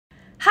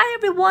Hi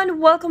everyone,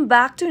 welcome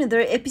back to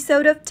another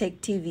episode of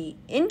Tech TV.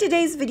 In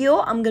today's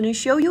video, I'm going to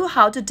show you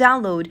how to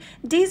download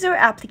Deezer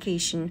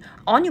application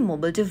on your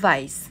mobile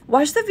device.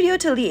 Watch the video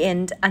till the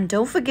end and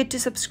don't forget to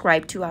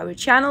subscribe to our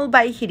channel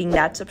by hitting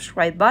that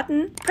subscribe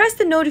button. Press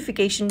the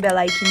notification bell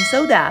icon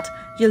so that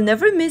you'll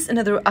never miss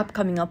another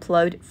upcoming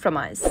upload from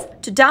us.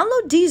 To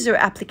download Deezer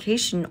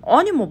application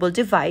on your mobile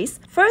device,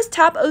 first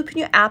tap open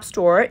your app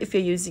store if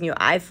you're using your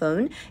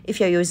iPhone. If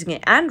you're using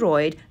an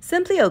Android,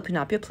 simply open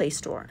up your Play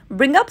Store.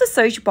 Bring up the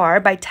search bar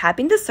by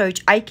tapping the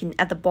search icon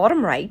at the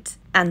bottom right,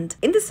 and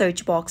in the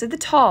search box at the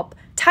top,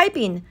 type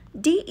in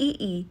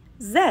Deezer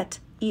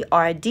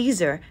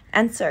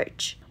and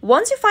search.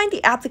 Once you find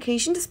the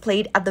application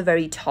displayed at the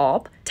very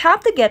top,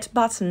 tap the Get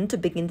button to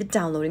begin the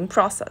downloading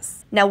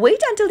process. Now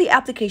wait until the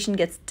application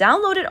gets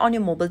downloaded on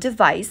your mobile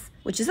device,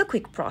 which is a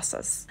quick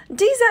process.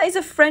 Deezer is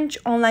a French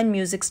online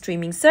music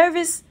streaming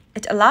service.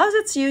 It allows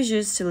its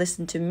users to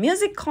listen to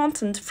music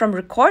content from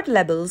record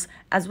labels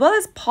as well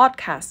as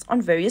podcasts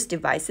on various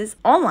devices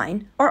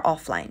online or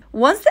offline.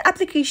 Once the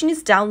application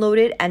is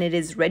downloaded and it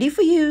is ready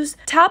for use,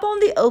 tap on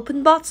the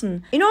Open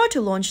button in order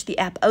to launch the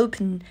app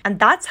open, and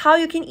that's how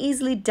you can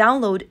easily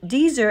download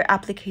Deezer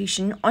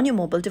application on your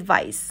mobile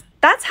device.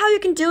 That's how you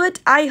can do it.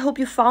 I hope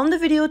you found the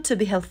video to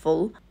be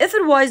helpful. If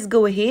it was,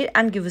 go ahead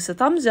and give us a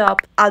thumbs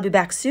up. I'll be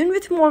back soon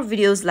with more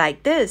videos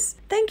like this.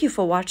 Thank you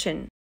for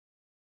watching.